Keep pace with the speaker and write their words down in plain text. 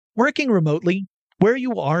Working remotely, where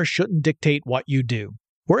you are shouldn't dictate what you do.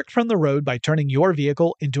 Work from the road by turning your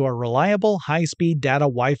vehicle into a reliable high-speed data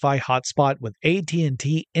Wi-Fi hotspot with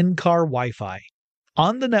AT&T in-car Wi-Fi.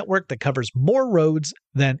 On the network that covers more roads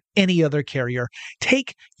than any other carrier,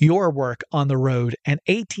 take your work on the road and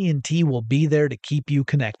AT&T will be there to keep you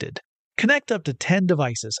connected. Connect up to 10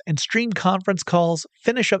 devices and stream conference calls,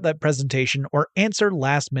 finish up that presentation, or answer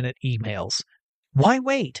last-minute emails. Why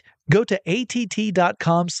wait? Go to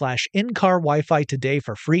att.com/in-car Wi-Fi today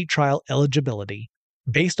for free trial eligibility.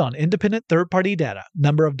 Based on independent third-party data,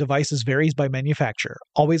 number of devices varies by manufacturer.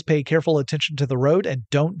 Always pay careful attention to the road and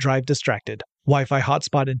don't drive distracted. Wi-Fi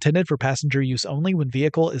hotspot intended for passenger use only when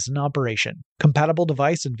vehicle is in operation. Compatible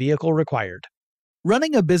device and vehicle required.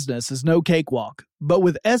 Running a business is no cakewalk, but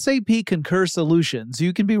with SAP Concur Solutions,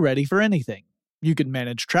 you can be ready for anything. You can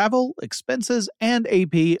manage travel, expenses, and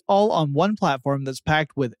AP all on one platform that's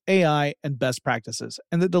packed with AI and best practices,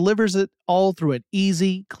 and that delivers it all through an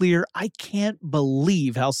easy, clear, I can't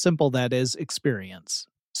believe how simple that is experience.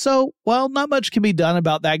 So, while not much can be done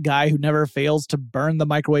about that guy who never fails to burn the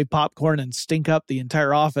microwave popcorn and stink up the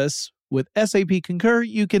entire office, with SAP Concur,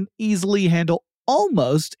 you can easily handle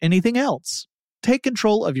almost anything else. Take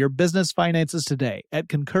control of your business finances today at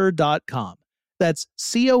Concur.com. That's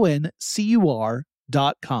CONCUR.com.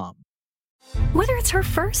 Whether it's her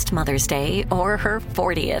first Mother's Day or her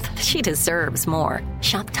 40th, she deserves more.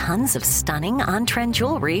 Shop tons of stunning on-trend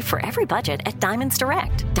jewelry for every budget at Diamonds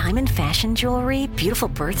Direct. Diamond fashion jewelry, beautiful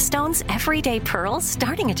birthstones, everyday pearls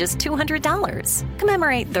starting at just $200.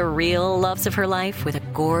 Commemorate the real loves of her life with a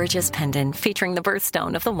gorgeous pendant featuring the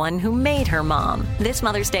birthstone of the one who made her mom. This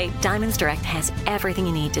Mother's Day, Diamonds Direct has everything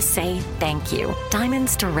you need to say thank you.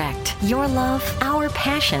 Diamonds Direct. Your love, our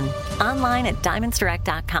passion. Online at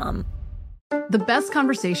diamondsdirect.com. The best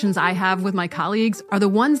conversations I have with my colleagues are the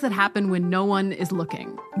ones that happen when no one is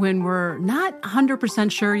looking, when we're not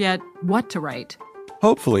 100% sure yet what to write.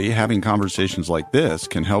 Hopefully, having conversations like this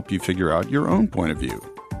can help you figure out your own point of view.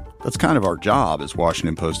 That's kind of our job as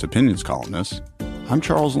Washington Post opinions columnists. I'm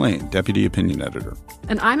Charles Lane, Deputy Opinion Editor.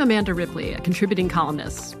 And I'm Amanda Ripley, a contributing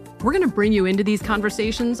columnist. We're going to bring you into these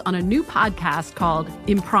conversations on a new podcast called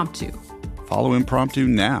Impromptu. Follow Impromptu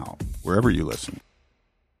now, wherever you listen.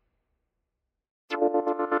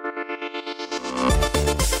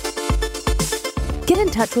 Get in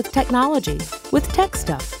touch with technology with Tech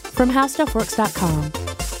Stuff from HowStuffWorks.com.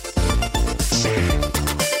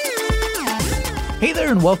 Hey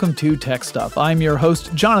there and welcome to Tech Stuff. I'm your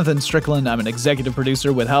host, Jonathan Strickland. I'm an executive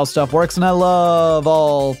producer with How Stuff Works, and I love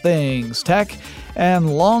all things tech.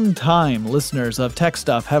 And longtime listeners of Tech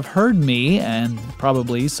Stuff have heard me, and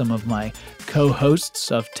probably some of my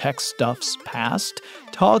co-hosts of Tech Stuff's past,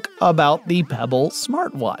 talk about the Pebble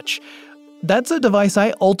smartwatch. That's a device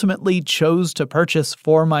I ultimately chose to purchase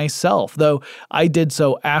for myself, though I did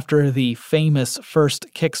so after the famous first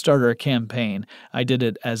Kickstarter campaign. I did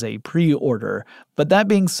it as a pre-order. But that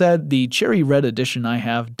being said, the cherry red edition I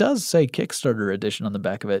have does say Kickstarter edition on the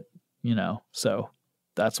back of it, so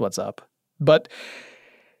that's what's up. But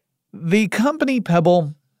the company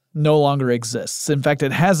Pebble no longer exists. In fact,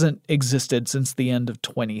 it hasn't existed since the end of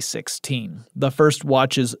 2016. The first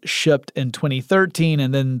watches shipped in 2013,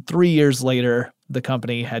 and then 3 years later, the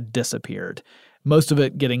company had disappeared, most of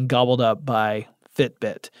it getting gobbled up by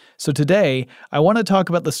Fitbit. So today, I want to talk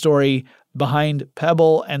about the story behind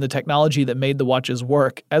Pebble and the technology that made the watches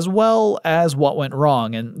work, as well as what went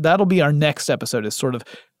wrong. And that'll be our next episode, is sort of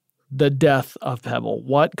the death of Pebble.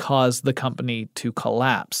 What caused the company to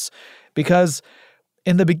collapse? Because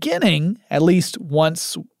in the beginning, at least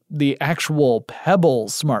once the actual Pebble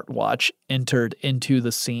smartwatch entered into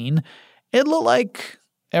the scene, it looked like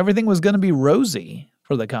everything was going to be rosy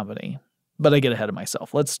for the company. But I get ahead of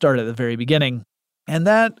myself. Let's start at the very beginning. And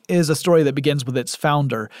that is a story that begins with its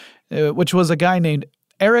founder, which was a guy named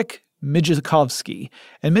Eric Mijalkovsky.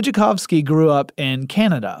 And Mijalkovsky grew up in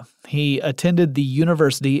Canada. He attended the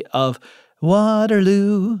University of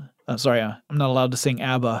Waterloo. Oh, sorry, I'm not allowed to sing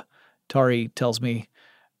ABBA. Tari tells me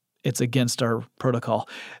it's against our protocol.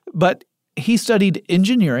 But he studied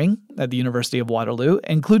engineering at the University of Waterloo,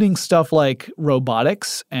 including stuff like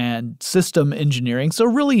robotics and system engineering. So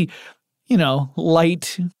really,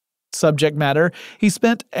 light subject matter. He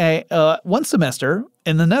spent one semester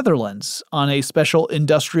in the Netherlands on a special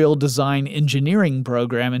industrial design engineering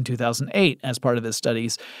program in 2008 as part of his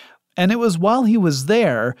studies. And it was while he was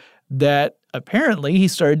there that apparently he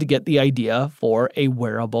started to get the idea for a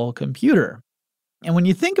wearable computer. And when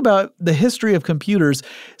you think about the history of computers,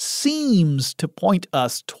 seems to point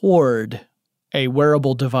us toward a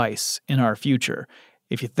wearable device in our future,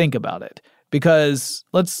 if you think about it. Because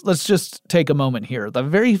let's just take a moment here. The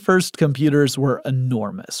very first computers were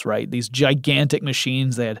enormous, right? These gigantic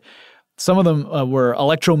machines. Some of them were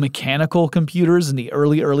electromechanical computers in the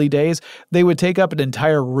early days. They would take up an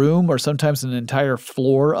entire room or sometimes an entire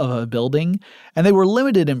floor of a building, and they were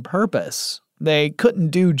limited in purpose. They couldn't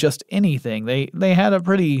do just anything. They had a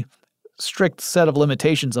pretty strict set of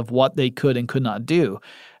limitations of what they could and could not do.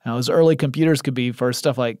 Now, those early computers could be for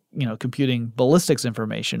stuff like, computing ballistics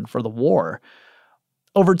information for the war.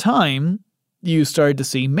 Over time, you started to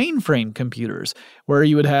see mainframe computers, where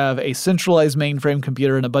you would have a centralized mainframe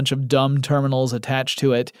computer and a bunch of dumb terminals attached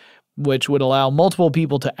to it, which would allow multiple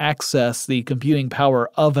people to access the computing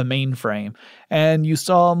power of a mainframe. And you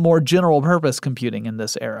saw more general-purpose computing in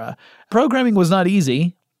this era. Programming was not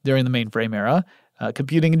easy during the mainframe era.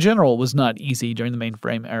 Computing in general was not easy during the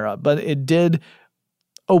mainframe era, but it did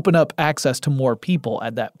open up access to more people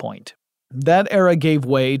at that point. That era gave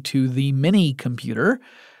way to the mini computer,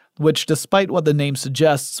 which, despite what the name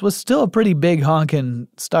suggests, was still a pretty big honkin'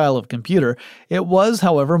 style of computer. It was,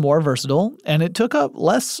 however, more versatile, and it took up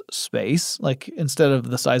less space. Like, instead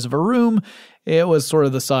of the size of a room, it was sort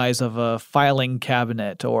of the size of a filing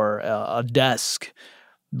cabinet or a desk,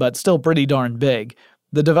 but still pretty darn big.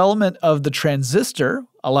 The development of the transistor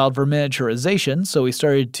allowed for miniaturization, so we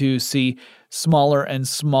started to see smaller and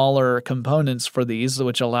smaller components for these,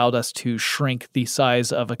 which allowed us to shrink the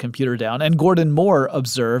size of a computer down. And Gordon Moore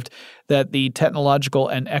observed that the technological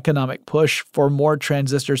and economic push for more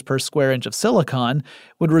transistors per square inch of silicon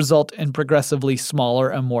would result in progressively smaller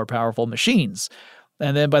and more powerful machines.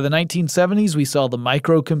 And then by the 1970s, we saw the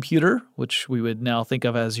microcomputer, which we would now think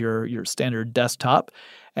of as your standard desktop.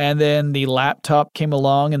 And then the laptop came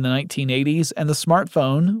along in the 1980s, and the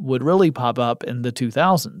smartphone would really pop up in the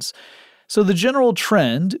 2000s. So the general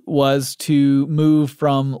trend was to move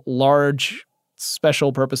from large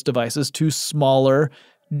special-purpose devices to smaller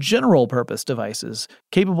general-purpose devices,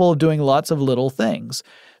 capable of doing lots of little things.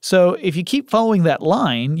 So if you keep following that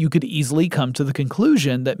line, you could easily come to the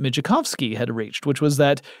conclusion that Mijakovsky had reached, which was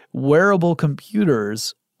that wearable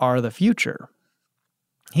computers are the future.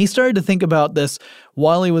 He started to think about this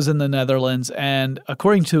while he was in the Netherlands, and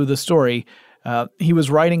according to the story, he was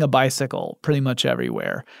riding a bicycle pretty much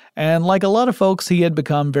everywhere. And like a lot of folks, he had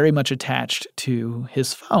become very much attached to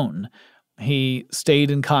his phone. He stayed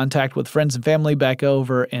in contact with friends and family back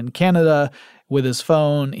over in Canada with his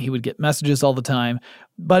phone. He would get messages all the time.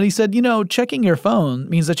 But he said, checking your phone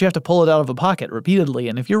means that you have to pull it out of a pocket repeatedly.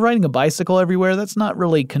 And if you're riding a bicycle everywhere, that's not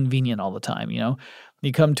really convenient all the time,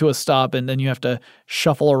 You come to a stop and then you have to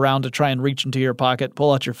shuffle around to try and reach into your pocket,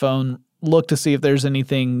 pull out your phone, look to see if there's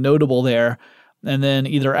anything notable there, and then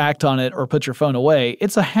either act on it or put your phone away.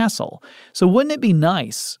 It's a hassle. So wouldn't it be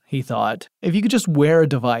nice, he thought, if you could just wear a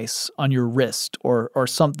device on your wrist or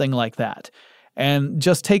something like that, and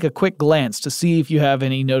just take a quick glance to see if you have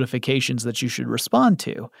any notifications that you should respond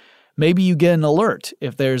to. Maybe you get an alert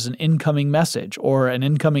if there's an incoming message or an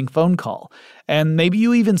incoming phone call. And maybe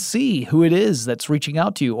you even see who it is that's reaching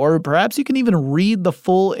out to you. Or perhaps you can even read the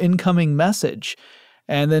full incoming message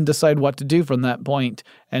and then decide what to do from that point.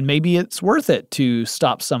 And maybe it's worth it to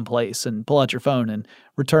stop someplace and pull out your phone and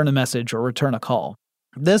return a message or return a call.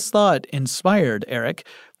 This thought inspired Eric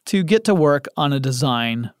to get to work on a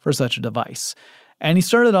design for such a device. And he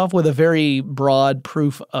started off with a very broad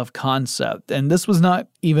proof of concept. And this was not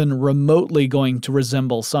even remotely going to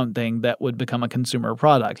resemble something that would become a consumer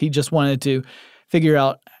product. He just wanted to figure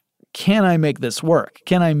out, can I make this work?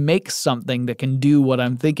 Can I make something that can do what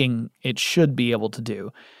I'm thinking it should be able to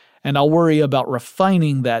do? And I'll worry about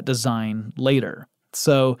refining that design later.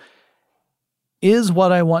 So, is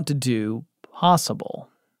what I want to do possible?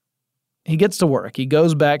 He gets to work. He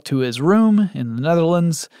goes back to his room in the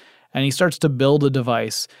Netherlands, and he starts to build a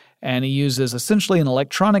device, and he uses essentially an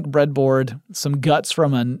electronic breadboard, some guts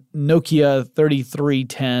from a Nokia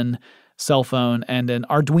 3310 cell phone, and an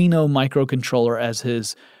Arduino microcontroller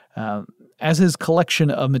as his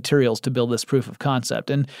collection of materials to build this proof of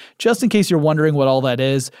concept. And just in case you're wondering what all that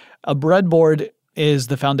is, a breadboard is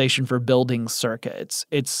the foundation for building circuits.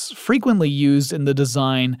 It's frequently used in the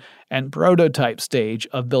design and prototype stage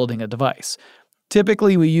of building a device.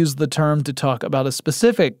 Typically, we use the term to talk about a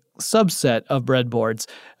specific subset of breadboards.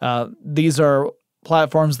 These are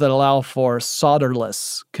platforms that allow for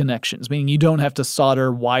solderless connections, meaning you don't have to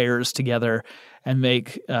solder wires together and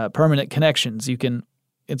make permanent connections.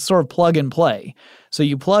 It's sort of plug and play. So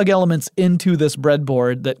you plug elements into this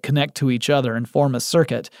breadboard that connect to each other and form a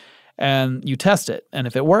circuit, and you test it. And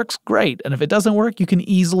if it works, great. And if it doesn't work, you can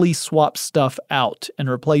easily swap stuff out and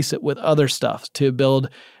replace it with other stuff to build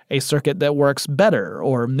a circuit that works better,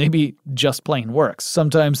 or maybe just plain works.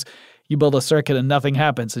 Sometimes you build a circuit and nothing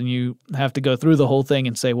happens, and you have to go through the whole thing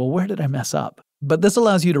and say, well, where did I mess up? But this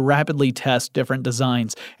allows you to rapidly test different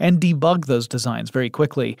designs and debug those designs very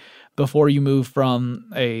quickly before you move from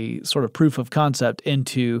a sort of proof of concept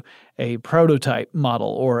into a prototype model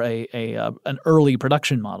or an early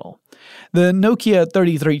production model. The Nokia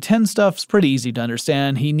 3310 stuff's pretty easy to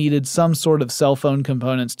understand. He needed some sort of cell phone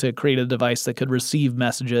components to create a device that could receive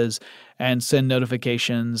messages and send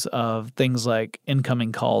notifications of things like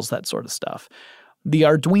incoming calls, that sort of stuff. The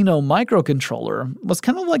Arduino microcontroller was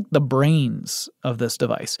kind of like the brains of this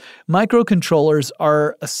device. Microcontrollers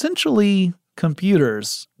are essentially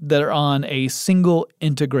computers that are on a single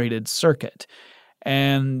integrated circuit.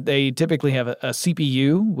 And they typically have a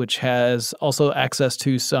CPU, which has also access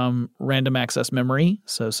to some random access memory.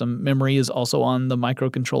 So some memory is also on the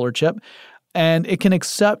microcontroller chip. And it can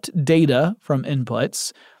accept data from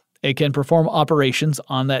inputs. It can perform operations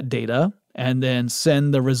on that data and then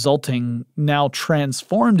send the resulting, now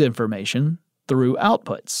transformed information through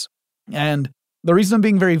outputs. And the reason I'm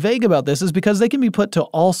being very vague about this is because they can be put to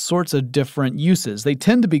all sorts of different uses. They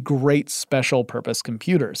tend to be great special purpose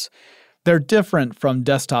computers. They're different from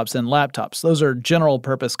desktops and laptops. Those are general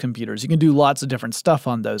purpose computers. You can do lots of different stuff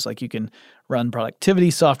on those. Like you can run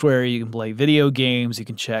productivity software, you can play video games, you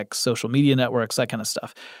can check social media networks, that kind of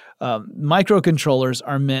stuff. Microcontrollers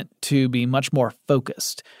are meant to be much more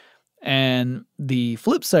focused. And the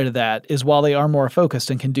flip side of that is while they are more focused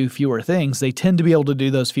and can do fewer things, they tend to be able to do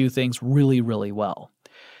those few things really, really well.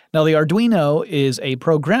 Now, the Arduino is a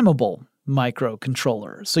programmable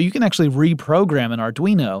microcontroller. So you can actually reprogram an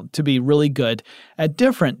Arduino to be really good at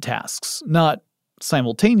different tasks, not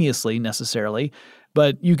simultaneously necessarily,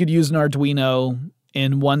 but you could use an Arduino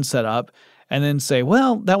in one setup and then say,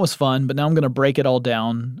 well, that was fun, but now I'm going to break it all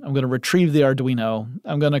down. I'm going to retrieve the Arduino.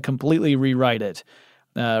 I'm going to completely rewrite it.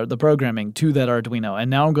 The programming to that Arduino,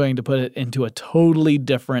 and now I'm going to put it into a totally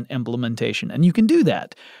different implementation. And you can do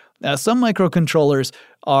that. Some microcontrollers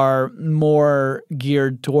are more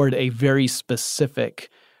geared toward a very specific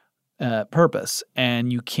purpose,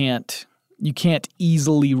 and you can't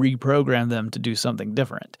easily reprogram them to do something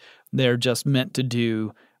different. They're just meant to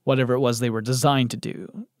do whatever it was they were designed to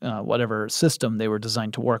do, whatever system they were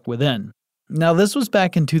designed to work within. Now, this was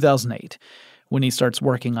back in 2008. When he starts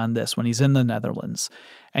working on this, when he's in the Netherlands.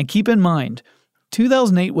 And keep in mind,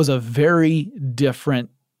 2008 was a very different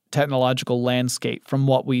technological landscape from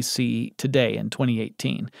what we see today in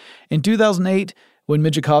 2018. In 2008, when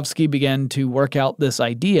Michałowski began to work out this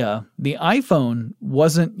idea, the iPhone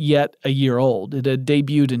wasn't yet a year old. It had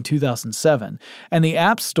debuted in 2007, and the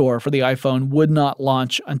App Store for the iPhone would not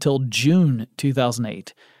launch until June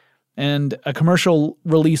 2008. And a commercial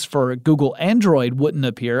release for Google Android wouldn't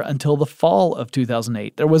appear until the fall of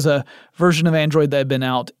 2008. There was a version of Android that had been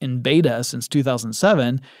out in beta since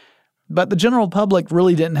 2007, but the general public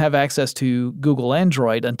really didn't have access to Google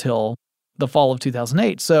Android until the fall of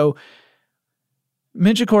 2008. So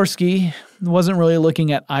Michałowski wasn't really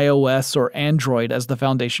looking at iOS or Android as the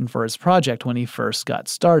foundation for his project when he first got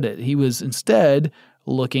started. He was instead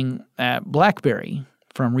looking at BlackBerry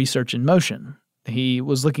from Research in Motion. He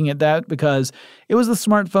was looking at that because it was the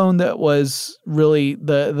smartphone that was really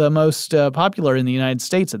the most popular in the United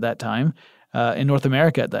States at that time, in North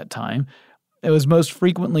America at that time. It was most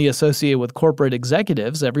frequently associated with corporate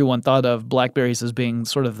executives. Everyone thought of BlackBerries as being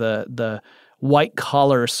sort of the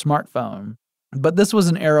white-collar smartphone. But this was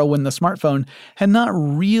an era when the smartphone had not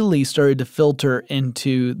really started to filter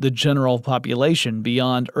into the general population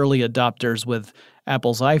beyond early adopters with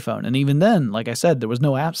Apple's iPhone. And even then, like I said, there was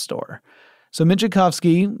no app store. So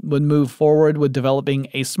Michałowski would move forward with developing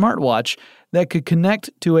a smartwatch that could connect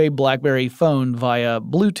to a BlackBerry phone via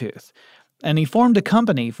Bluetooth. And he formed a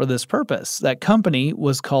company for this purpose. That company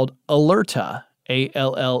was called Allerta,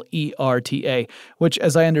 Allerta, which,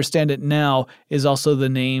 as I understand it now, is also the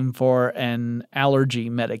name for an allergy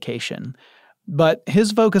medication. But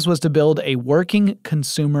his focus was to build a working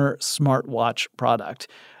consumer smartwatch product.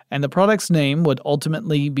 And the product's name would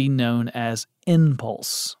ultimately be known as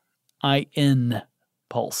InPulse.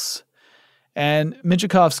 InPulse. And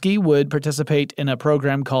Michałowski would participate in a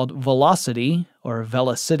program called Velocity, or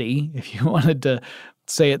Velocity, if you wanted to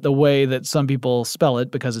say it the way that some people spell it,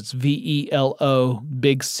 because it's VELO,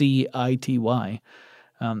 big CITY.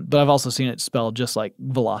 But I've also seen it spelled just like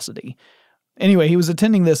velocity. Anyway, he was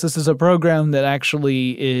attending this. This is a program that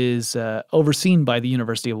actually is overseen by the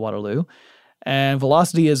University of Waterloo. And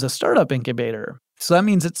Velocity is a startup incubator. So that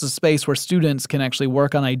means it's a space where students can actually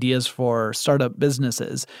work on ideas for startup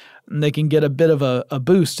businesses. And they can get a bit of a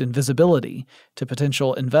boost in visibility to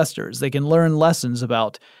potential investors. They can learn lessons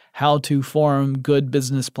about how to form good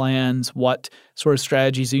business plans, what sort of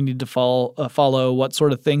strategies you need to follow, what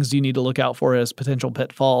sort of things do you need to look out for as potential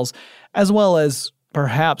pitfalls, as well as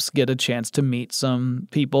perhaps get a chance to meet some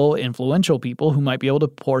people, influential people, who might be able to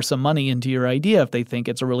pour some money into your idea if they think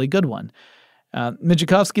it's a really good one.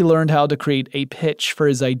 Michikowski learned how to create a pitch for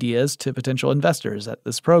his ideas to potential investors at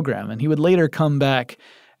this program, and he would later come back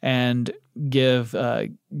and give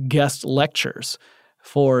guest lectures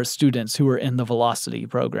for students who were in the Velocity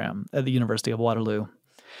program at the University of Waterloo.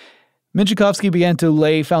 Michikowski began to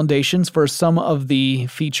lay foundations for some of the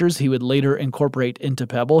features he would later incorporate into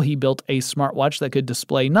Pebble. He built a smartwatch that could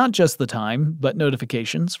display not just the time, but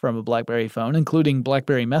notifications from a BlackBerry phone, including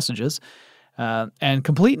BlackBerry messages, and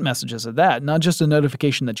complete messages at that. Not just a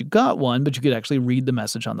notification that you got one, but you could actually read the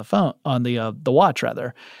message on the phone, on the watch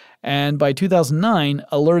rather. And by 2009,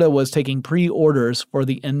 Alerta was taking pre-orders for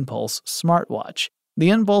the Impulse smartwatch. The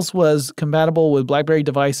Impulse was compatible with BlackBerry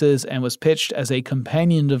devices and was pitched as a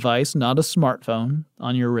companion device, not a smartphone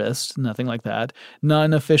on your wrist, nothing like that, not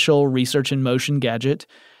an official Research in Motion gadget.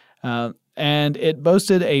 And it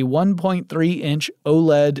boasted a 1.3-inch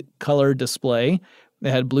OLED color display. It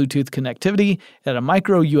had Bluetooth connectivity, it had a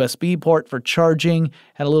micro USB port for charging,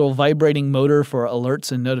 had a little vibrating motor for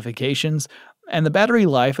alerts and notifications, and the battery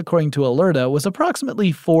life, according to Alerta, was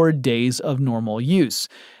approximately 4 days of normal use.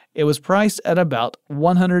 It was priced at about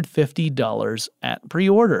 $150 at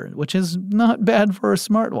pre-order, which is not bad for a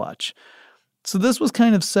smartwatch. So this was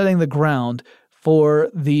kind of setting the ground for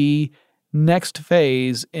the next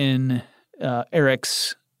phase in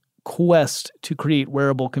Eric's quest to create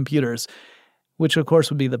wearable computers, which of course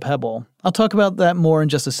would be the Pebble. I'll talk about that more in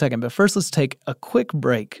just a second, but first let's take a quick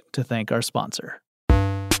break to thank our sponsor.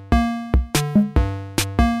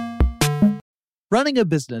 Running a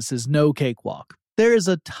business is no cakewalk. There is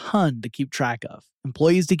a ton to keep track of.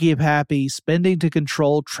 Employees to keep happy, spending to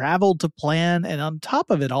control, travel to plan, and on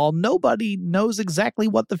top of it all, nobody knows exactly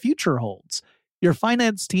what the future holds. Your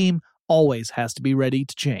finance team always has to be ready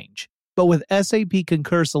to change. But with SAP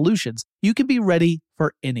Concur Solutions, you can be ready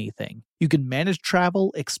for anything. You can manage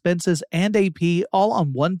travel, expenses, and AP all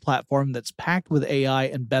on one platform that's packed with AI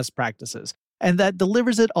and best practices, and that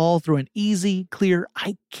delivers it all through an easy, clear,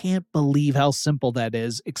 I can't believe how simple that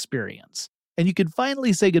is experience. And you can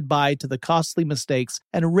finally say goodbye to the costly mistakes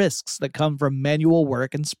and risks that come from manual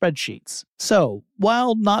work and spreadsheets. So,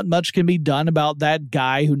 while not much can be done about that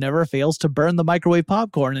guy who never fails to burn the microwave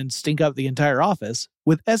popcorn and stink up the entire office,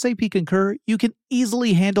 with SAP Concur, you can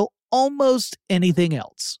easily handle almost anything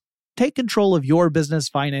else. Take control of your business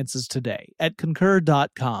finances today at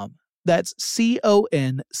Concur.com. That's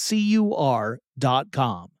CONCUR.com.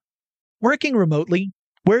 Working remotely,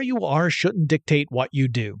 where you are shouldn't dictate what you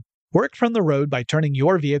do. Work from the road by turning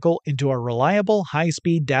your vehicle into a reliable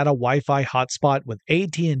high-speed data Wi-Fi hotspot with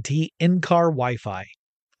AT&T in-car Wi-Fi.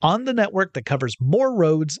 On the network that covers more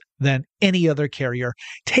roads than any other carrier,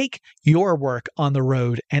 take your work on the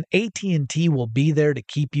road and AT&T will be there to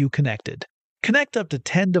keep you connected. Connect up to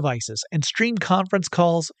 10 devices and stream conference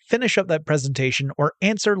calls, finish up that presentation, or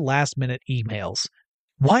answer last-minute emails.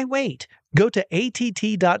 Why wait? Go to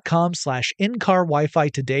att.com/in-car Wi-Fi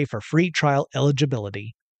today for free trial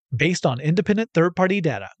eligibility. Based on independent third-party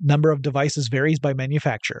data, number of devices varies by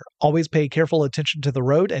manufacturer. Always pay careful attention to the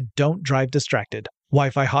road and don't drive distracted.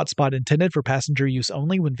 Wi-Fi hotspot intended for passenger use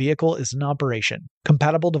only when vehicle is in operation.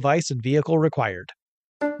 Compatible device and vehicle required.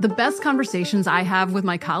 The best conversations I have with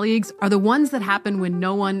my colleagues are the ones that happen when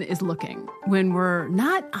no one is looking, when we're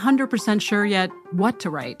not 100% sure yet what to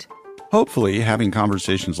write. Hopefully, having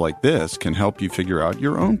conversations like this can help you figure out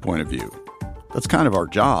your own point of view. That's kind of our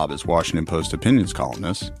job as Washington Post opinions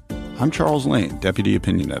columnists. I'm Charles Lane, Deputy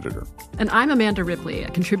Opinion Editor. And I'm Amanda Ripley, a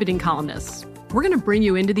contributing columnist. We're going to bring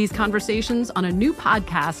you into these conversations on a new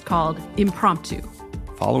podcast called Impromptu.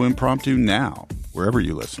 Follow Impromptu now, wherever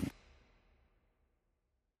you listen.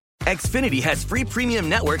 Xfinity has free premium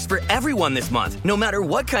networks for everyone this month, no matter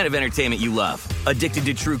what kind of entertainment you love. Addicted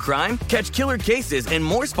to true crime? Catch killer cases and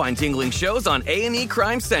more spine-tingling shows on A&E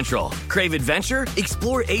Crime Central. Crave adventure?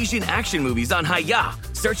 Explore Asian action movies on Hi-Ya.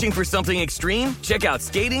 Searching for something extreme? Check out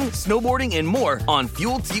skating, snowboarding, and more on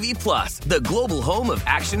Fuel TV Plus, the global home of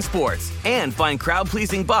action sports. And find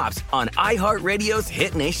crowd-pleasing bops on iHeartRadio's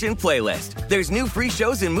Hit Nation playlist. There's new free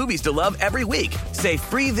shows and movies to love every week. Say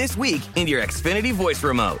free this week in your Xfinity voice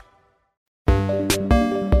remote.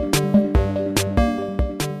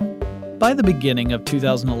 By the beginning of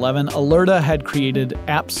 2011, Alerta had created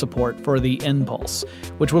app support for the Impulse,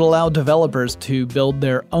 which would allow developers to build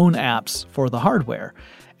their own apps for the hardware.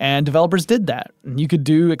 And developers did that. You could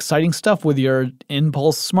do exciting stuff with your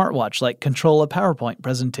Impulse smartwatch, like control a PowerPoint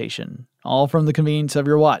presentation, all from the convenience of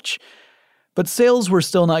your watch. But sales were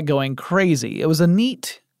still not going crazy. It was a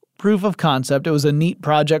neat proof of concept. It was a neat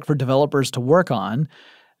project for developers to work on,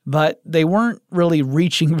 but they weren't really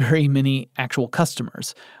reaching very many actual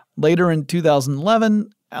customers. Later in 2011,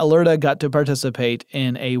 Alerta got to participate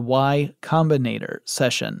in a Y Combinator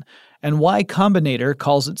session. And Y Combinator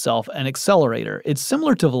calls itself an accelerator. It's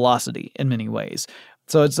similar to Velocity in many ways.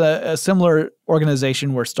 So it's a similar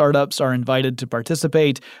organization where startups are invited to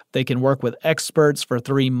participate. They can work with experts for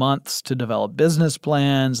 3 months to develop business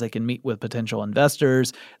plans. They can meet with potential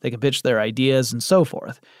investors. They can pitch their ideas and so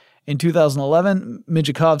forth. In 2011,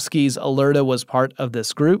 Mijakovsky's Alerta was part of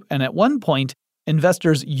this group, and at one point,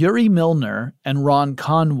 investors Yuri Milner and Ron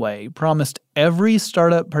Conway promised every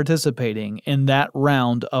startup participating in that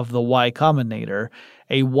round of the Y Combinator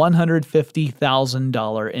a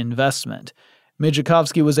 $150,000 investment.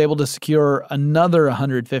 Mijakovsky was able to secure another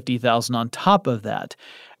 $150,000 on top of that.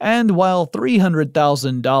 And while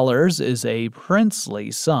 $300,000 is a princely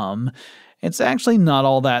sum, it's actually not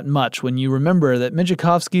all that much when you remember that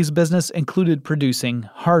Mijakovsky's business included producing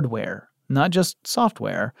hardware, not just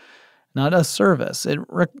software, not a service. It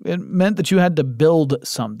meant that you had to build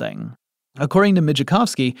something. According to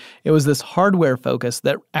Mijakovsky, it was this hardware focus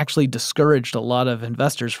that actually discouraged a lot of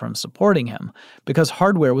investors from supporting him because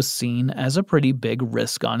hardware was seen as a pretty big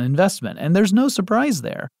risk on investment, and there's no surprise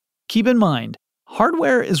there. Keep in mind,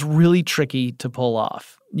 hardware is really tricky to pull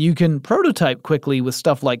off. You can prototype quickly with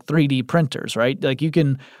stuff like 3D printers, right? Like you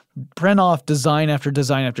can print off design after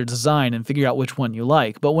design after design and figure out which one you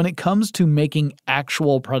like. But when it comes to making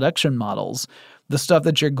actual production models, the stuff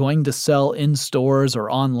that you're going to sell in stores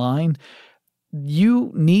or online,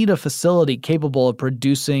 you need a facility capable of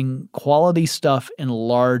producing quality stuff in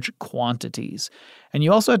large quantities. And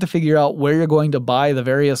you also have to figure out where you're going to buy the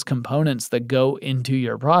various components that go into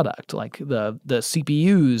your product, like the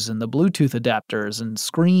CPUs and the Bluetooth adapters and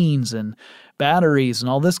screens and batteries and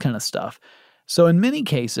all this kind of stuff. So in many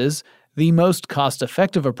cases, the most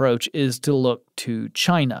cost-effective approach is to look to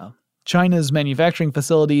China. China's manufacturing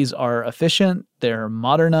facilities are efficient, they're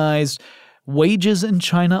modernized. Wages in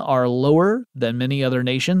China are lower than many other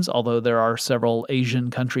nations, although there are several Asian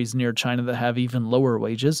countries near China that have even lower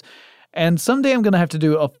wages. And someday I'm going to have to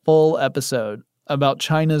do a full episode about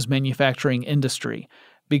China's manufacturing industry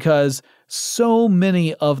because so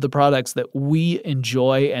many of the products that we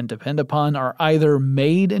enjoy and depend upon are either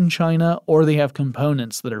made in China or they have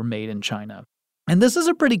components that are made in China. And this is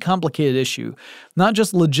a pretty complicated issue, not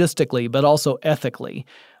just logistically, but also ethically.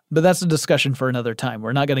 But that's a discussion for another time.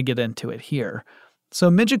 We're not going to get into it here. So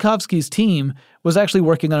Mijakovsky's team was actually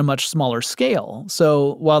working on a much smaller scale.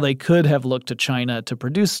 So while they could have looked to China to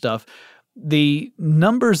produce stuff, the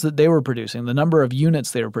numbers that they were producing, the number of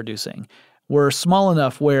units they were producing, were small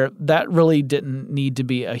enough where that really didn't need to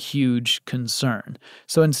be a huge concern.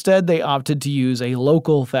 So instead, they opted to use a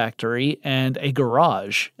local factory and a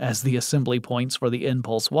garage as the assembly points for the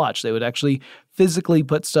Impulse watch. They would actually physically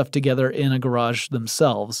put stuff together in a garage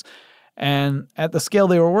themselves. And at the scale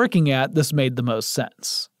they were working at, this made the most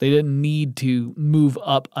sense. They didn't need to move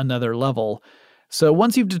up another level. So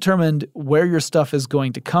once you've determined where your stuff is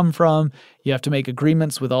going to come from, you have to make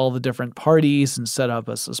agreements with all the different parties and set up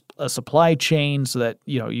a supply chain so that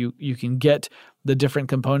you can get the different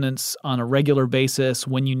components on a regular basis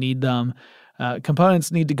when you need them.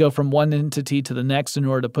 Components need to go from one entity to the next in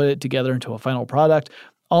order to put it together into a final product.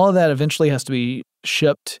 All of that eventually has to be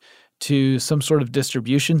shipped to some sort of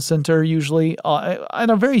distribution center usually. At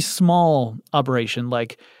a very small operation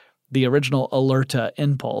like the original Alerta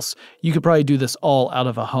Impulse, you could probably do this all out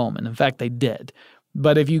of a home. And in fact, they did.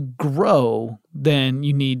 But if you grow, then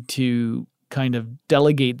you need to kind of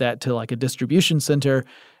delegate that to like a distribution center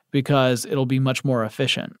because it'll be much more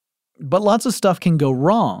efficient. But lots of stuff can go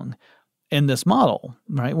wrong in this model,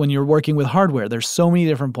 right? When you're working with hardware, there's so many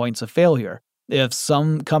different points of failure. If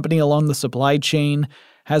some company along the supply chain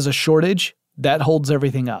has a shortage, that holds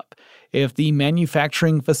everything up. If the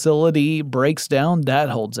manufacturing facility breaks down, that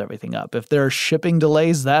holds everything up. If there are shipping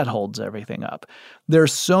delays, that holds everything up. There are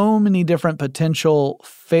so many different potential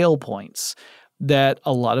fail points that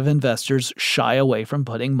a lot of investors shy away from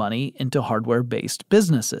putting money into hardware-based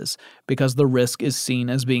businesses because the risk is seen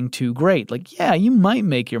as being too great. Like, yeah, you might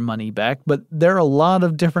make your money back, but there are a lot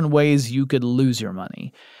of different ways you could lose your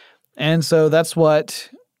money. And so that's what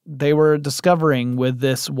they were discovering with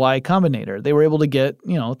this Y Combinator. They were able to get,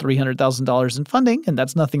 $300,000 in funding, and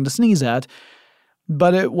that's nothing to sneeze at.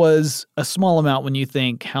 But it was a small amount when you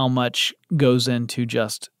think how much goes into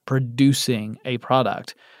just producing a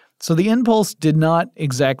product. So the Impulse did not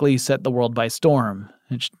exactly set the world by storm.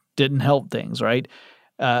 It didn't help things, right?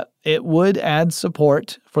 It would add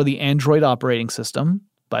support for the Android operating system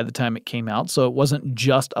by the time it came out, so it wasn't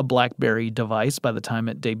just a BlackBerry device by the time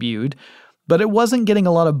it debuted, but it wasn't getting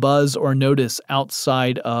a lot of buzz or notice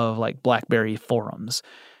outside of like BlackBerry forums.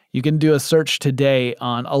 You can do a search today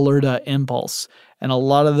on Alerta Impulse, and a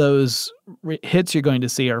lot of those hits you're going to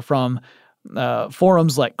see are from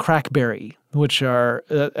forums like Crackberry, which are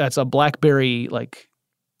that's a BlackBerry like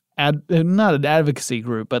not an advocacy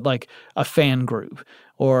group, but like a fan group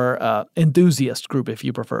or enthusiast group if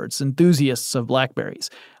you prefer. It's enthusiasts of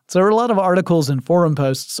BlackBerries. So there are a lot of articles and forum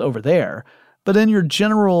posts over there, but in your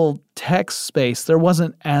general tech space, there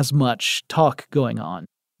wasn't as much talk going on.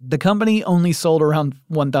 The company only sold around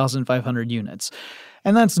 1,500 units,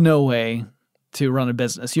 and that's no way to run a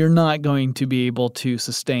business. You're not going to be able to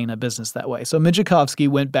sustain a business that way. So Mijakovsky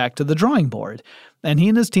went back to the drawing board, and he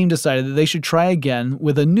and his team decided that they should try again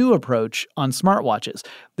with a new approach on smartwatches.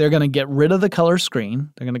 They're going to get rid of the color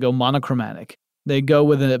screen. They're going to go monochromatic. They go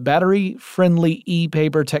with a battery-friendly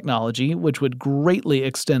e-paper technology, which would greatly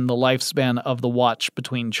extend the lifespan of the watch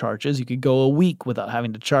between charges. You could go a week without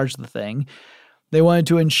having to charge the thing. They wanted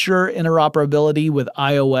to ensure interoperability with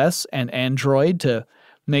iOS and Android to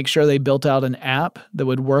make sure they built out an app that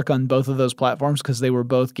would work on both of those platforms because they were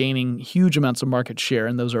both gaining huge amounts of market share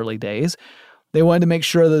in those early days. They wanted to make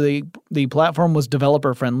sure that the platform was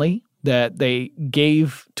developer-friendly, that they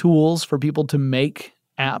gave tools for people to make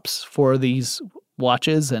apps for these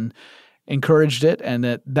watches and encouraged it,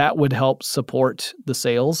 and that would help support the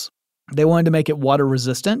sales. They wanted to make it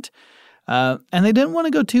water-resistant, and they didn't want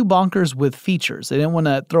to go too bonkers with features. They didn't want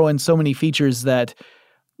to throw in so many features that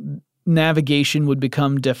navigation would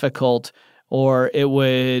become difficult or it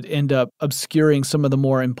would end up obscuring some of the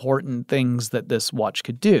more important things that this watch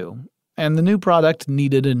could do. And the new product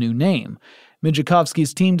needed a new name.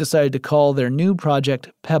 Mijakovsky's team decided to call their new project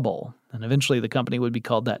Pebble, and eventually the company would be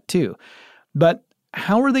called that too. But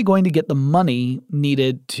how are they going to get the money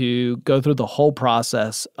needed to go through the whole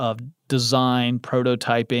process of design,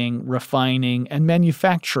 prototyping, refining, and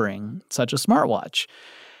manufacturing such a smartwatch?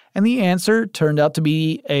 And the answer turned out to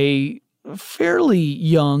be a fairly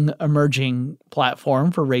young emerging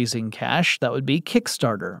platform for raising cash. That would be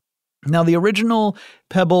Kickstarter. Now, the original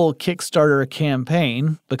Pebble Kickstarter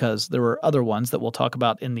campaign, because there were other ones that we'll talk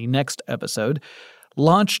about in the next episode,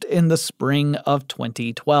 launched in the spring of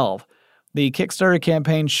 2012. The Kickstarter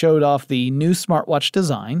campaign showed off the new smartwatch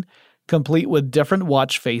design, complete with different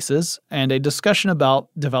watch faces and a discussion about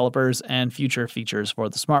developers and future features for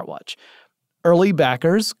the smartwatch. Early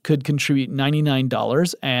backers could contribute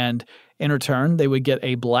 $99, and in return, they would get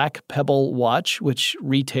a black Pebble watch, which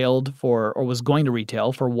retailed for, or was going to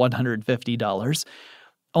retail for $150.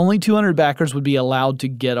 Only 200 backers would be allowed to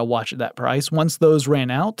get a watch at that price. Once those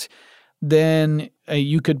ran out, then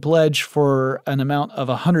you could pledge for an amount of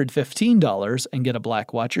 $115 and get a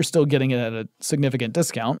black watch. You're still getting it at a significant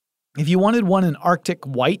discount. If you wanted one in Arctic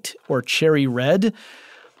white or cherry red,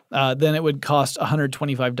 then it would cost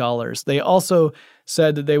 $125. They also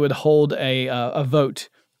said that they would hold a vote,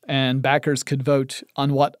 and backers could vote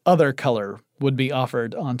on what other color would be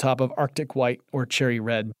offered on top of Arctic white or cherry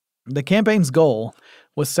red. The campaign's goal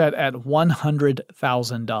was set at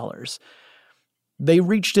 $100,000. They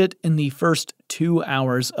reached it in the first 2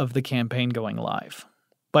 hours of the campaign going live.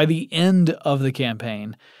 By the end of the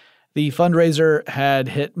campaign, the fundraiser had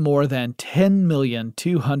hit more than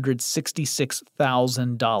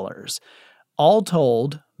 $10,266,000. All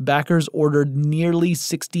told, backers ordered nearly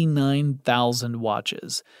 69,000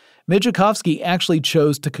 watches. Mijakovsky actually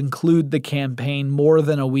chose to conclude the campaign more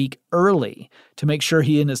than a week early to make sure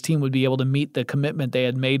he and his team would be able to meet the commitment they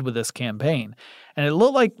had made with this campaign. And it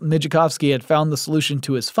looked like Mijakovsky had found the solution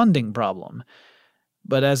to his funding problem.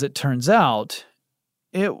 But as it turns out,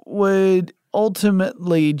 it would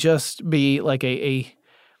ultimately just be like a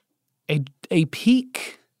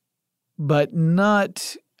peak, but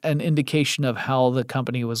not an indication of how the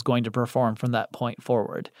company was going to perform from that point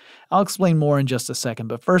forward. I'll explain more in just a second,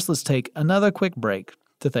 but first let's take another quick break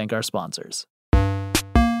to thank our sponsors.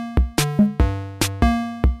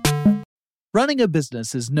 Running a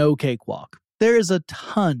business is no cakewalk. There is a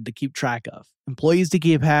ton to keep track of. Employees to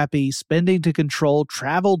keep happy, spending to control,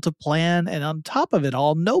 travel to plan, and on top of it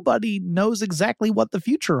all, nobody knows exactly what the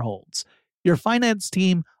future holds. Your finance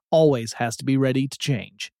team always has to be ready to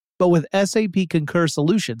change. But with SAP Concur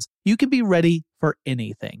Solutions, you can be ready for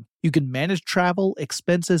anything. You can manage travel,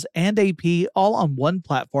 expenses, and AP all on one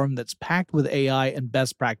platform that's packed with AI and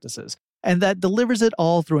best practices, and that delivers it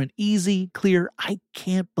all through an easy, clear, I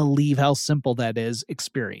can't believe how simple that is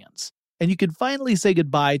experience. and you can finally say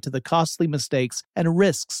goodbye to the costly mistakes and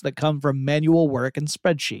risks that come from manual work and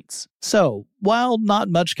spreadsheets. So, while not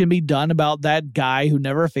much can be done about that guy who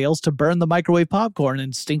never fails to burn the microwave popcorn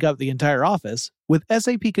and stink up the entire office, with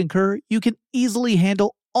SAP Concur, you can easily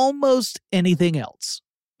handle almost anything else.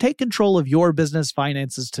 Take control of your business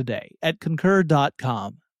finances today at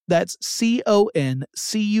Concur.com. That's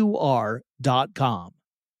CONCUR.com.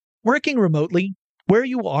 Working remotely, where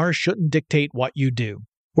you are shouldn't dictate what you do.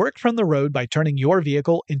 Work from the road by turning your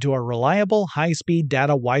vehicle into a reliable high-speed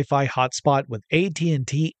data Wi-Fi hotspot with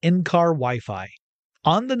AT&T in-car Wi-Fi.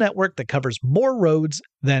 On the network that covers more roads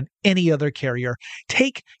than any other carrier,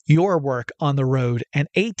 take your work on the road and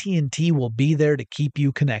AT&T will be there to keep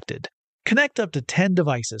you connected. Connect up to 10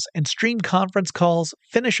 devices and stream conference calls,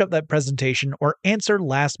 finish up that presentation, or answer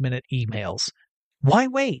last-minute emails. Why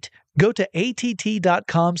wait? Go to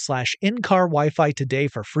att.com/in-car Wi-Fi today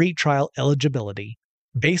for free trial eligibility.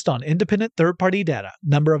 Based on independent third-party data,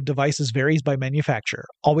 number of devices varies by manufacturer.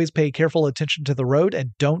 Always pay careful attention to the road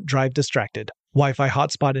and don't drive distracted. Wi-Fi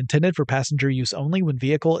hotspot intended for passenger use only when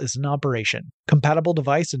vehicle is in operation. Compatible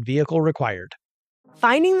device and vehicle required.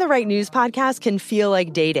 Finding the right news podcast can feel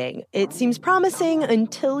like dating. It seems promising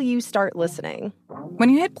until you start listening. When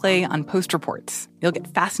you hit play on Post Reports, you'll get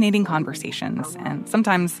fascinating conversations and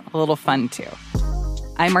sometimes a little fun, too.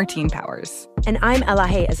 I'm Martine Powers. And I'm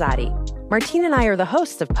Elahe Azadi. Martine and I are the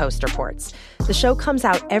hosts of Post Reports. The show comes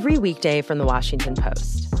out every weekday from The Washington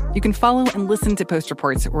Post. You can follow and listen to Post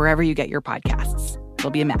Reports wherever you get your podcasts. It'll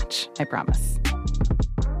be a match, I promise.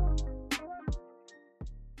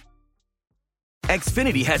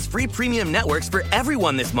 Xfinity has free premium networks for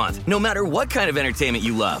everyone this month, no matter what kind of entertainment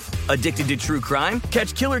you love. Addicted to true crime?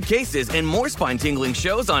 Catch killer cases and more spine-tingling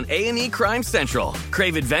shows on A&E Crime Central.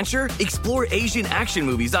 Crave adventure? Explore Asian action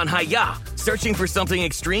movies on Hi-YAH. Searching for something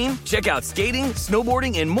extreme? Check out skating,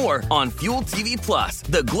 snowboarding, and more on Fuel TV Plus,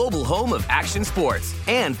 the global home of action sports.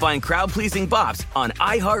 And find crowd-pleasing bops on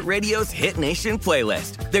iHeartRadio's Hit Nation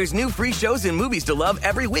playlist. There's new free shows and movies to love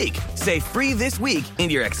every week. Say free this week in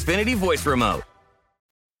your Xfinity voice remote.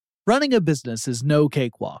 Running a business is no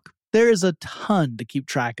cakewalk. There is a ton to keep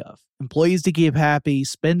track of. Employees to keep happy,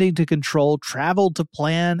 spending to control, travel to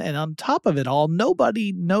plan, and on top of it all,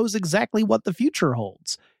 nobody knows exactly what the future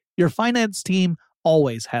holds. Your finance team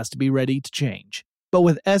always has to be ready to change. But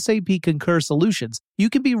with SAP Concur Solutions,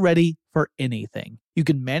 you can be ready for anything. You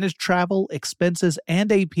can manage travel, expenses,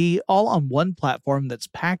 and AP all on one platform that's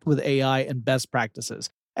packed with AI and best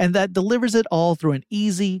practices. And that delivers it all through an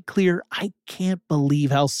easy, clear, I can't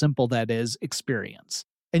believe how simple that is experience.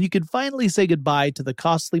 And you can finally say goodbye to the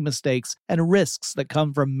costly mistakes and risks that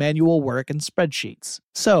come from manual work and spreadsheets.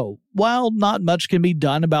 So, while not much can be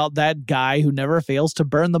done about that guy who never fails to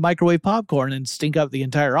burn the microwave popcorn and stink up the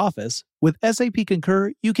entire office, with SAP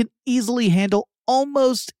Concur, you can easily handle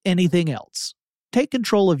almost anything else. Take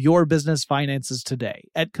control of your business finances today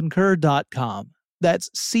at Concur.com. That's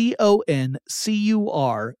CONCUR.com.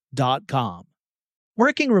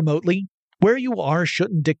 Working remotely, where you are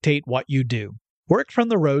shouldn't dictate what you do. Work from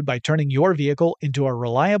the road by turning your vehicle into a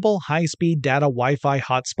reliable high-speed data Wi-Fi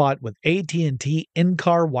hotspot with AT&T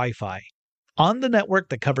in-car Wi-Fi. On the network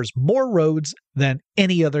that covers more roads than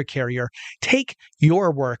any other carrier, take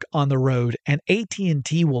your work on the road and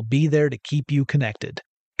AT&T will be there to keep you connected.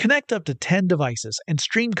 Connect up to 10 devices and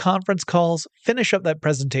stream conference calls, finish up that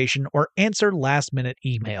presentation, or answer last-minute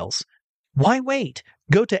emails. Why wait?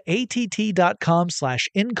 Go to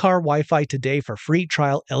att.com/in-car Wi-Fi today for free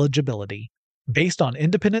trial eligibility. Based on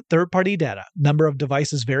independent third-party data, number of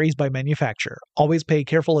devices varies by manufacturer. Always pay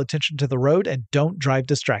careful attention to the road and don't drive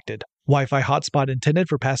distracted. Wi-Fi hotspot intended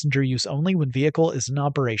for passenger use only when vehicle is in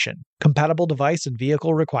operation. Compatible device and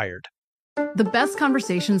vehicle required. The best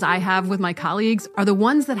conversations I have with my colleagues are the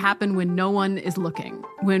ones that happen when no one is looking,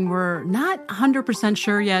 when we're not 100%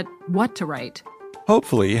 sure yet what to write.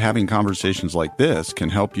 Hopefully, having conversations like this can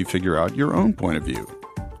help you figure out your own point of view.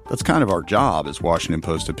 That's kind of our job as Washington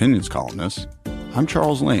Post opinions columnists. I'm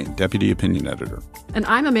Charles Lane, Deputy Opinion Editor. And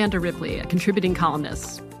I'm Amanda Ripley, a contributing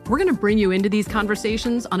columnist. We're going to bring you into these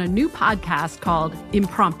conversations on a new podcast called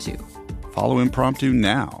Impromptu. Follow Impromptu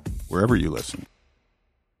now, wherever you listen.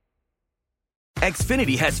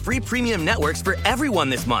 Xfinity has free premium networks for everyone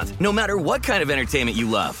this month, no matter what kind of entertainment you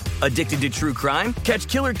love. Addicted to true crime? Catch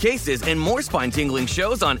killer cases and more spine-tingling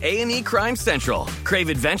shows on A&E Crime Central. Crave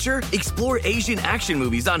adventure? Explore Asian action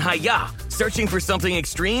movies on Hi-YAH. Searching for something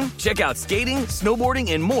extreme? Check out skating,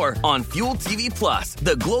 snowboarding, and more on Fuel TV Plus,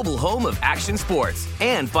 the global home of action sports.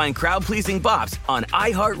 And find crowd-pleasing bops on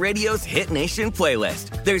iHeartRadio's Hit Nation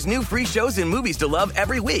playlist. There's new free shows and movies to love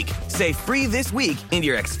every week. Say free this week in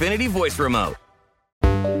your Xfinity voice remote.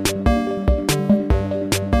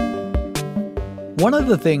 One of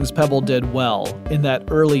the things Pebble did well in that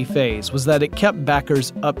early phase was that it kept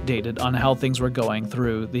backers updated on how things were going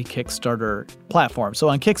through the Kickstarter platform. So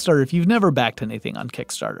on Kickstarter, if you've never backed anything on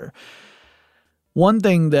Kickstarter, one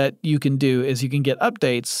thing that you can do is you can get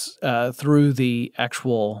updates through the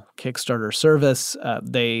actual Kickstarter service.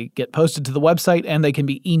 They get posted to the website and they can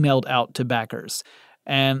be emailed out to backers.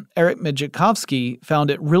 And Eric Mijikowski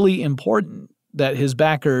found it really important that his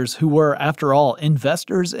backers, who were, after all,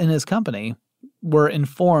 investors in his company, were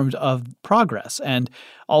informed of progress and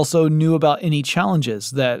also knew about any challenges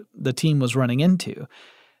that the team was running into.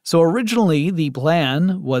 So originally, the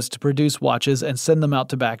plan was to produce watches and send them out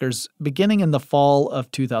to backers beginning in the fall of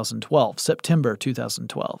 2012, September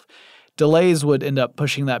 2012. Delays would end up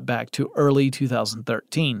pushing that back to early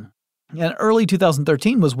 2013. And early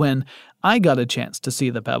 2013 was when I got a chance to see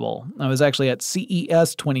the Pebble. I was actually at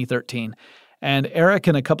CES 2013, and Eric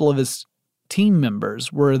and a couple of his team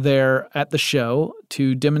members were there at the show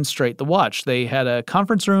to demonstrate the watch. They had a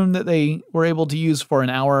conference room that they were able to use for an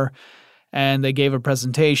hour, and they gave a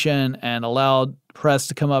presentation and allowed press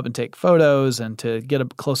to come up and take photos and to get a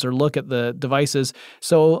closer look at the devices.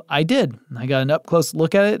 So I did. I got an up-close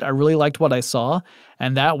look at it. I really liked what I saw.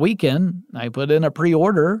 And that weekend, I put in a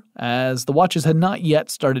pre-order as the watches had not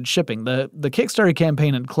yet started shipping. The Kickstarter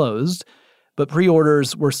campaign had closed, but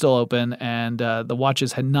pre-orders were still open, and the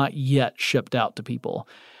watches had not yet shipped out to people.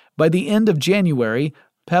 By the end of January,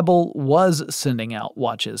 Pebble was sending out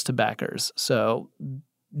watches to backers. So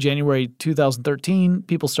January 2013,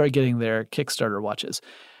 people started getting their Kickstarter watches.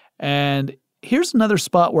 And here's another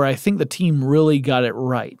spot where I think the team really got it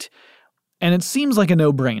right. And it seems like a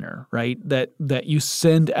no-brainer, right? That you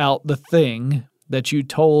send out the thing that you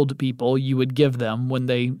told people you would give them when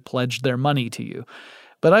they pledged their money to you.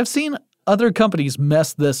 But I've seen other companies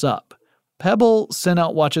mess this up. Pebble sent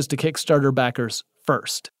out watches to Kickstarter backers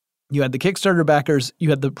first. You had the Kickstarter backers,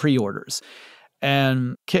 you had the pre-orders.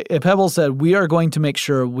 And Pebble said, we are going to make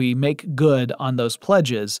sure we make good on those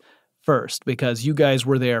pledges first because you guys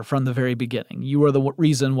were there from the very beginning. You were the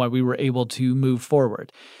reason why we were able to move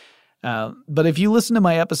forward. But if you listen to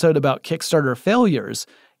my episode about Kickstarter failures,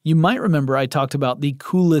 you might remember I talked about the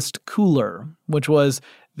Coolest Cooler, which was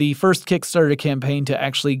the first Kickstarter campaign to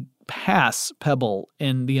actually pass Pebble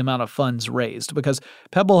in the amount of funds raised because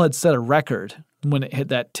Pebble had set a record when it hit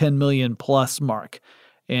that 10 million plus mark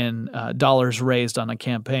in dollars raised on a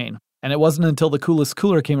campaign. And it wasn't until the Coolest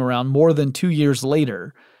Cooler came around more than 2 years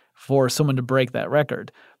later for someone to break that record.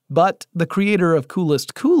 But the creator of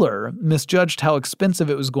Coolest Cooler misjudged how expensive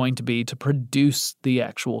it was going to be to produce the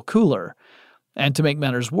actual cooler. And to make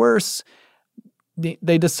matters worse,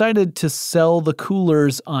 they decided to sell the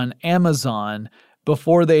coolers on Amazon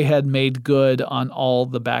before they had made good on all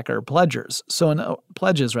the backer pledges. So in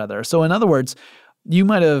other words, you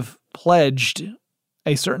might have pledged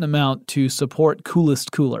a certain amount to support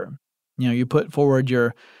Coolest Cooler. You put forward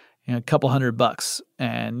your couple $100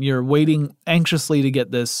 and you're waiting anxiously to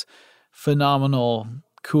get this phenomenal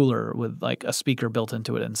cooler with like a speaker built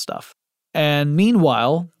into it and stuff. And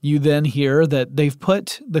meanwhile, you then hear that they've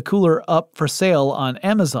put the cooler up for sale on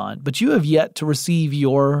Amazon, but you have yet to receive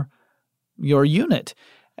your unit.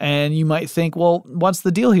 And you might think, well, what's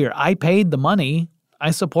the deal here? I paid the money.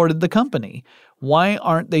 I supported the company. Why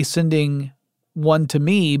aren't they sending one to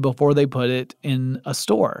me before they put it in a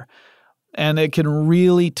store? And it can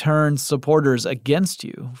really turn supporters against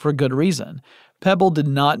you for good reason. Pebble did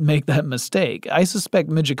not make that mistake. I suspect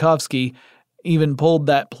Mijikowski even pulled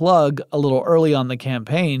that plug a little early on the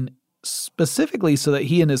campaign, specifically so that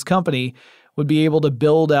he and his company would be able to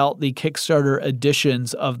build out the Kickstarter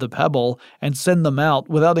editions of the Pebble and send them out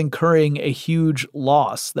without incurring a huge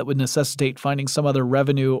loss that would necessitate finding some other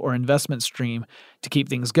revenue or investment stream to keep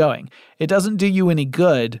things going. It doesn't do you any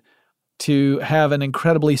good to have an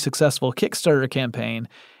incredibly successful Kickstarter campaign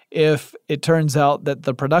if it turns out that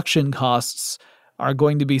the production costs are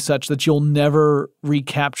going to be such that you'll never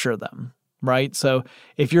recapture them. Right? So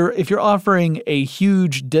if you're offering a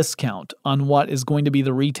huge discount on what is going to be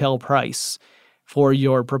the retail price for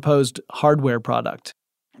your proposed hardware product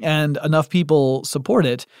and enough people support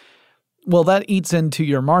it, well, that eats into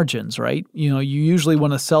your margins, right? You usually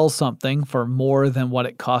want to sell something for more than what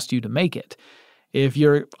it cost you to make it. If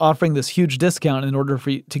you're offering this huge discount in order for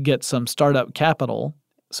you to get some startup capital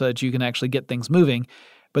so that you can actually get things moving,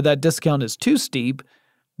 but that discount is too steep,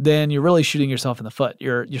 then you're really shooting yourself in the foot.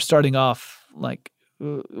 You're starting off like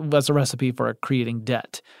that's a recipe for creating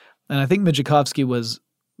debt. And I think Mijikowski was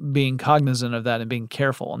being cognizant of that and being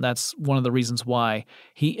careful. And that's one of the reasons why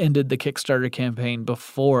he ended the Kickstarter campaign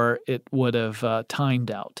before it would have timed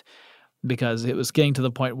out, because it was getting to the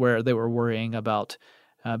point where they were worrying about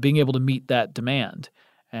being able to meet that demand.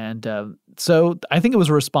 And so I think it was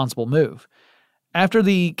a responsible move. After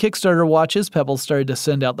the Kickstarter watches, Pebble started to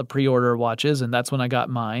send out the pre-order watches, and that's when I got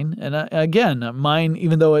mine. And again, mine,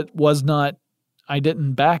 even though it was not, I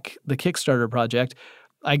didn't back the Kickstarter project,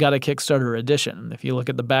 I got a Kickstarter edition. If you look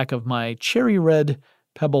at the back of my cherry red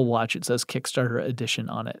Pebble watch, it says Kickstarter edition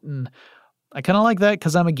on it. And I kind of like that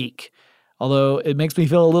because I'm a geek. Although it makes me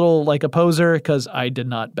feel a little like a poser because I did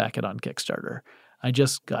not back it on Kickstarter. I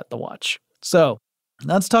just got the watch. So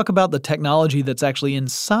let's talk about the technology that's actually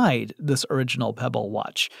inside this original Pebble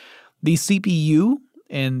watch. The CPU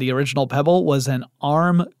in the original Pebble was an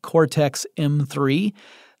ARM Cortex M3.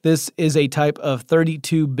 This is a type of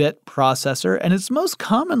 32-bit processor, and it's most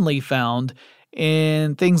commonly found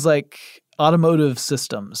in things like automotive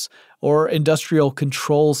systems or industrial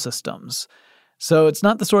control systems. So it's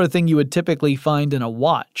not the sort of thing you would typically find in a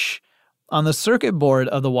watch. On the circuit board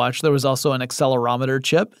of the watch, there was also an accelerometer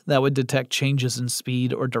chip that would detect changes in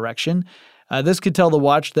speed or direction. This could tell the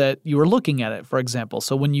watch that you were looking at it, for example.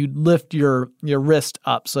 So when you lift your wrist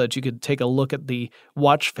up so that you could take a look at the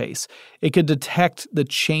watch face, it could detect the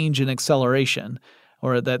change in acceleration,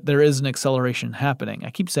 or that there is an acceleration happening. I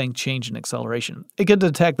keep saying change in acceleration. It could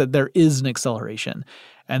detect that there is an acceleration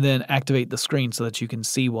and then activate the screen so that you can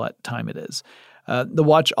see what time it is. The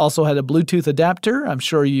watch also had a Bluetooth adapter. I'm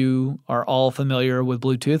sure you are all familiar with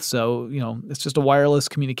Bluetooth. So, it's just a wireless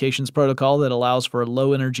communications protocol that allows for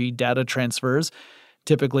low-energy data transfers,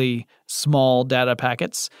 typically small data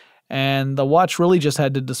packets. And the watch really just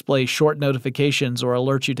had to display short notifications or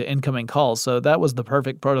alert you to incoming calls. So that was the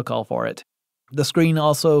perfect protocol for it. The screen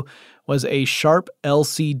also was a Sharp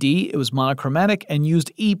LCD. It was monochromatic and used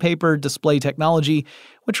e-paper display technology,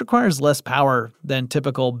 which requires less power than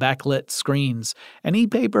typical backlit screens. And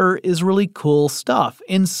e-paper is really cool stuff.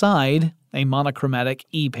 Inside a monochromatic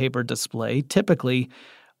e-paper display, typically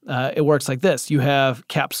it works like this. You have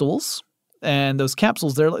capsules, and those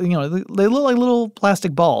capsules, they look like little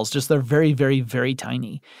plastic balls, just they're very, very, very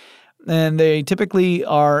tiny. And they typically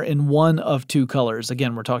are in one of two colors.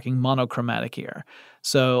 Again, we're talking monochromatic here.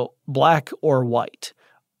 So black or white.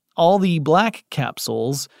 All the black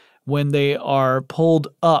capsules, when they are pulled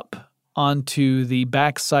up onto the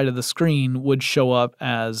back side of the screen, would show up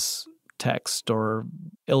as text or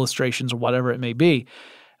illustrations or whatever it may be.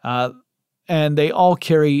 And they all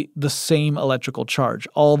carry the same electrical charge,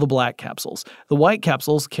 all the black capsules. The white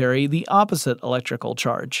capsules carry the opposite electrical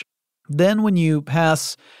charge. Then when you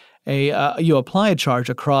pass you apply a charge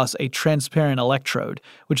across a transparent electrode,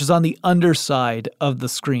 which is on the underside of the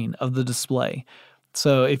screen, of the display.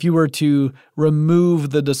 So if you were to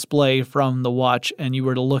remove the display from the watch and you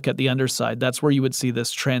were to look at the underside, that's where you would see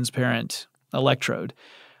this transparent electrode.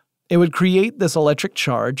 It would create this electric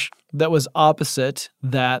charge that was opposite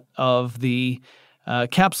that of the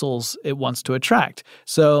capsules it wants to attract.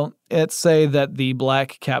 So let's say that the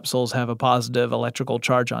black capsules have a positive electrical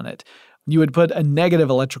charge on it. You would put a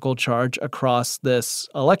negative electrical charge across this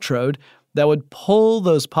electrode that would pull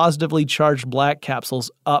those positively charged black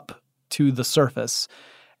capsules up to the surface.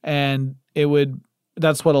 And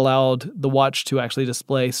that's what allowed the watch to actually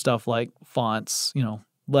display stuff like fonts,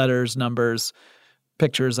 letters, numbers,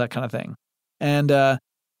 pictures, that kind of thing. And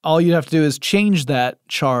all you'd have to do is change that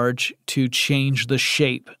charge to change the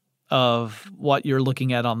shape of what you're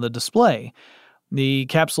looking at on the display. The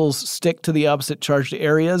capsules stick to the opposite charged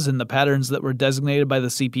areas in the patterns that were designated by the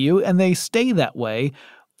CPU, and they stay that way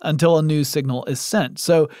until a new signal is sent.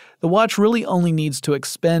 So the watch really only needs to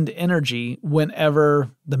expend energy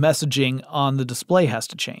whenever the messaging on the display has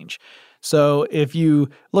to change. So if you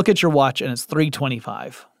look at your watch and it's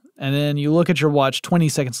 3:25, and then you look at your watch 20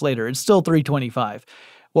 seconds later, it's still 3:25.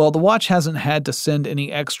 Well, the watch hasn't had to send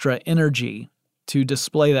any extra energy to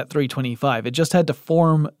display that 325. It just had to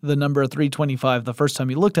form the number 325 the first time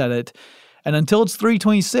you looked at it, and until it's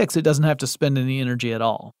 326, it doesn't have to spend any energy at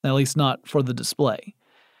all, at least not for the display.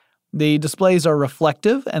 The displays are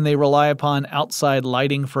reflective, and they rely upon outside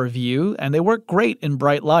lighting for view, and they work great in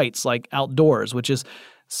bright lights like outdoors, which is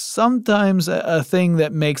sometimes a thing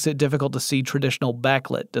that makes it difficult to see traditional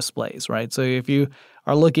backlit displays, right? So if you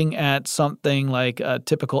are looking at something like a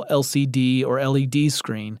typical LCD or LED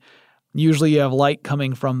screen, usually you have light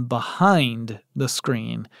coming from behind the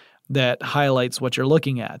screen that highlights what you're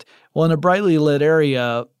looking at. Well, in a brightly lit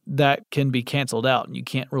area, that can be canceled out and you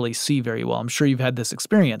can't really see very well. I'm sure you've had this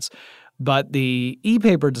experience. But the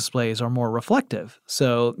e-paper displays are more reflective,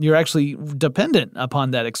 so you're actually dependent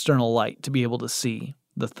upon that external light to be able to see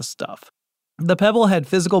the stuff. The Pebble had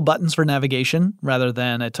physical buttons for navigation rather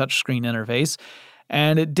than a touchscreen interface,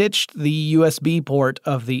 and it ditched the USB port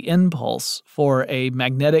of the Impulse for a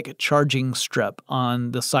magnetic charging strip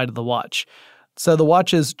on the side of the watch. So the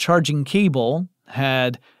watch's charging cable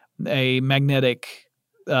had a magnetic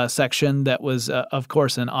section that was, of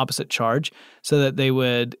course, an opposite charge, so that they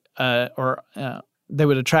would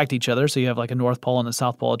attract each other. So you have like a North Pole and a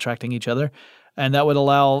South Pole attracting each other. And that would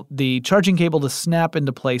allow the charging cable to snap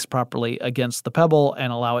into place properly against the pebble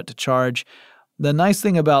and allow it to charge. The nice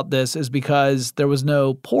thing about this is because there was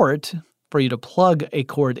no port for you to plug a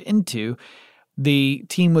cord into, the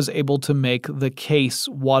team was able to make the case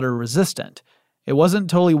water resistant. It wasn't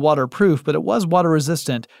totally waterproof, but it was water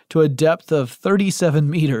resistant to a depth of 37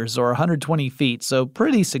 meters or 120 feet, so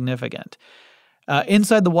pretty significant.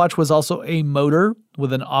 Inside the watch was also a motor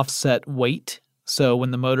with an offset weight. So when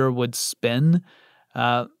the motor would spin,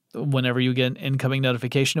 whenever you get an incoming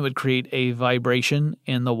notification, it would create a vibration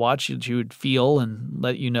in the watch that you would feel and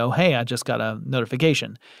let you know, hey, I just got a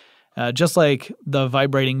notification. Just like the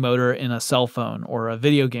vibrating motor in a cell phone or a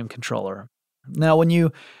video game controller. Now, when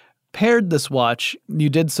you paired this watch, you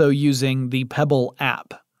did so using the Pebble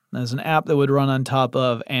app. There's an app that would run on top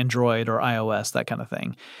of Android or iOS, that kind of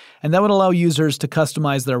thing. And that would allow users to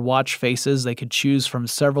customize their watch faces. They could choose from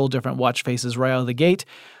several different watch faces right out of the gate.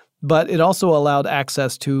 But it also allowed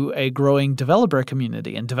access to a growing developer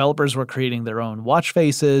community. And developers were creating their own watch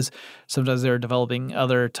faces. Sometimes they were developing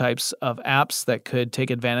other types of apps that could take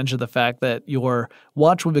advantage of the fact that your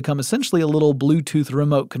watch would become essentially a little Bluetooth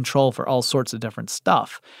remote control for all sorts of different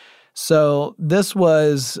stuff. So this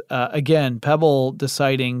was, again, Pebble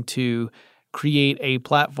deciding to create a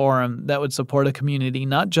platform that would support a community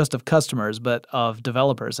not just of customers, but of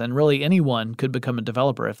developers. And really anyone could become a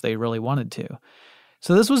developer if they really wanted to.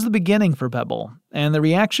 So this was the beginning for Pebble. And the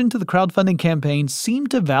reaction to the crowdfunding campaign seemed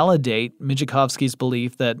to validate Mijakovsky's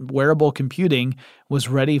belief that wearable computing was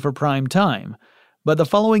ready for prime time. But the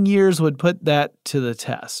following years would put that to the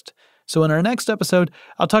test. So in our next episode,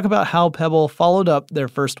 I'll talk about how Pebble followed up their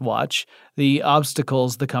first watch, the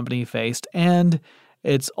obstacles the company faced, and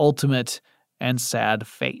its ultimate and sad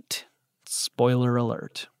fate. Spoiler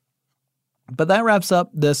alert. But that wraps up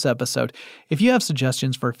this episode. If you have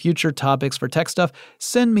suggestions for future topics for Tech Stuff,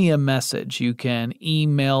 send me a message. You can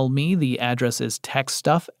email me. The address is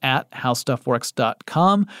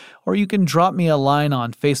techstuff@howstuffworks.com, or you can drop me a line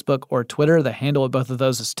on Facebook or Twitter. The handle of both of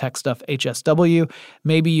those is TechStuffHSW.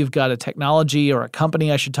 Maybe you've got a technology or a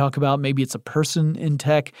company I should talk about. Maybe it's a person in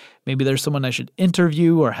tech. Maybe there's someone I should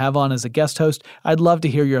interview or have on as a guest host. I'd love to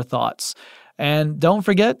hear your thoughts. And don't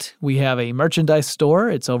forget, we have a merchandise store.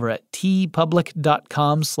 It's over at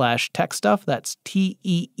teepublic.com/techstuff. That's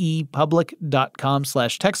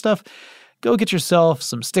teepublic.com/techstuff. Go get yourself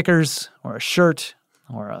some stickers or a shirt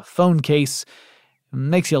or a phone case. It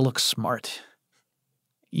makes you look smart.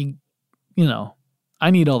 You know,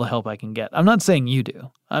 I need all the help I can get. I'm not saying you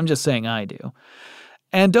do. I'm just saying I do.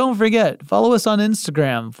 And don't forget, follow us on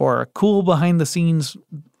Instagram for cool behind-the-scenes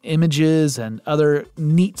images and other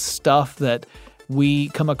neat stuff that we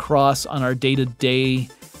come across on our day-to-day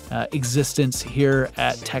existence here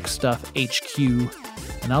at Tech Stuff HQ.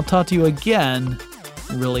 And I'll talk to you again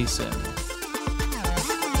really soon.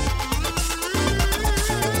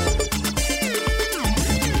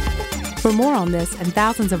 For more on this and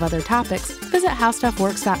thousands of other topics, visit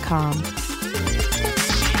howstuffworks.com.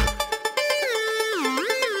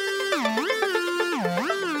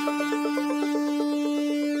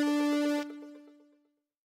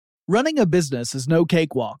 Running a business is no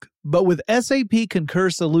cakewalk, but with SAP Concur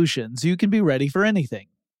Solutions, you can be ready for anything.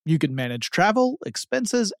 You can manage travel,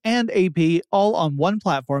 expenses, and AP all on one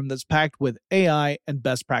platform that's packed with AI and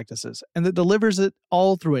best practices, and that delivers it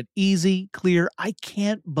all through an easy, clear, I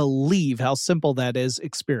can't believe how simple that is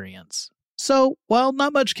experience. So, while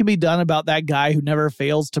not much can be done about that guy who never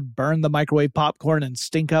fails to burn the microwave popcorn and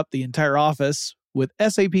stink up the entire office, with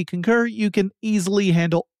SAP Concur, you can easily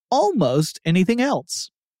handle almost anything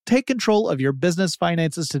else. Take control of your business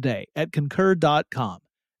finances today at Concur.com.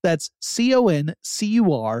 That's CONCUR.com.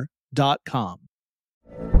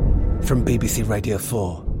 From BBC Radio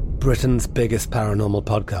 4, Britain's biggest paranormal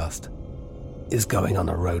podcast is going on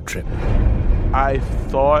a road trip. I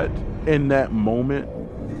thought in that moment,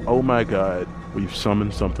 oh my God, we've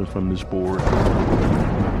summoned something from this board.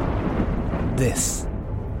 This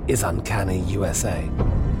is Uncanny USA.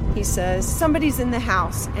 He says, somebody's in the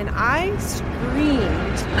house, and I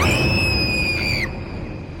screamed.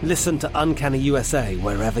 Listen to Uncanny USA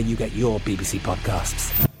wherever you get your BBC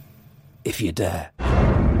podcasts, if you dare.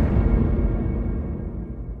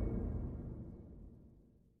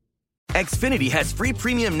 Xfinity has free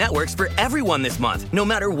premium networks for everyone this month, no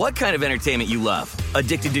matter what kind of entertainment you love.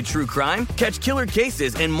 Addicted to true crime? Catch killer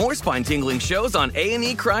cases and more spine-tingling shows on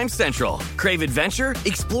A&E Crime Central. Crave adventure?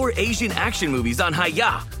 Explore Asian action movies on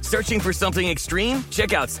Hi-Ya. Searching for something extreme?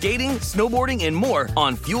 Check out skating, snowboarding, and more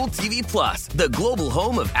on Fuel TV Plus, the global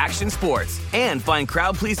home of action sports. And find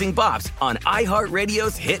crowd-pleasing bops on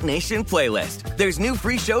iHeartRadio's Hit Nation playlist. There's new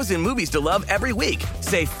free shows and movies to love every week.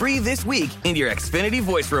 Say free this week in your Xfinity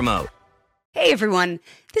voice remote. Hey everyone,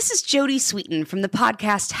 this is Jodie Sweetin from the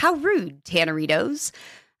podcast How Rude, Tanneritos.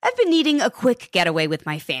 I've been needing a quick getaway with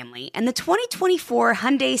my family, and the 2024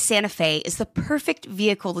 Hyundai Santa Fe is the perfect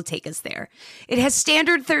vehicle to take us there. It has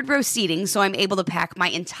standard third-row seating, so I'm able to pack my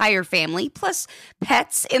entire family, plus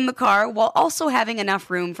pets, in the car, while also having enough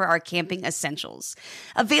room for our camping essentials.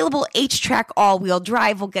 Available H-Track all-wheel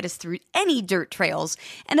drive will get us through any dirt trails,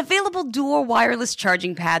 and available dual wireless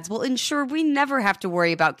charging pads will ensure we never have to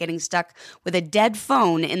worry about getting stuck with a dead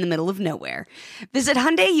phone in the middle of nowhere. Visit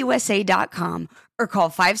HyundaiUSA.com or call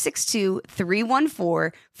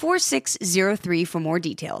 562-314-4603 for more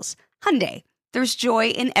details. Hyundai, there's joy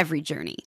in every journey.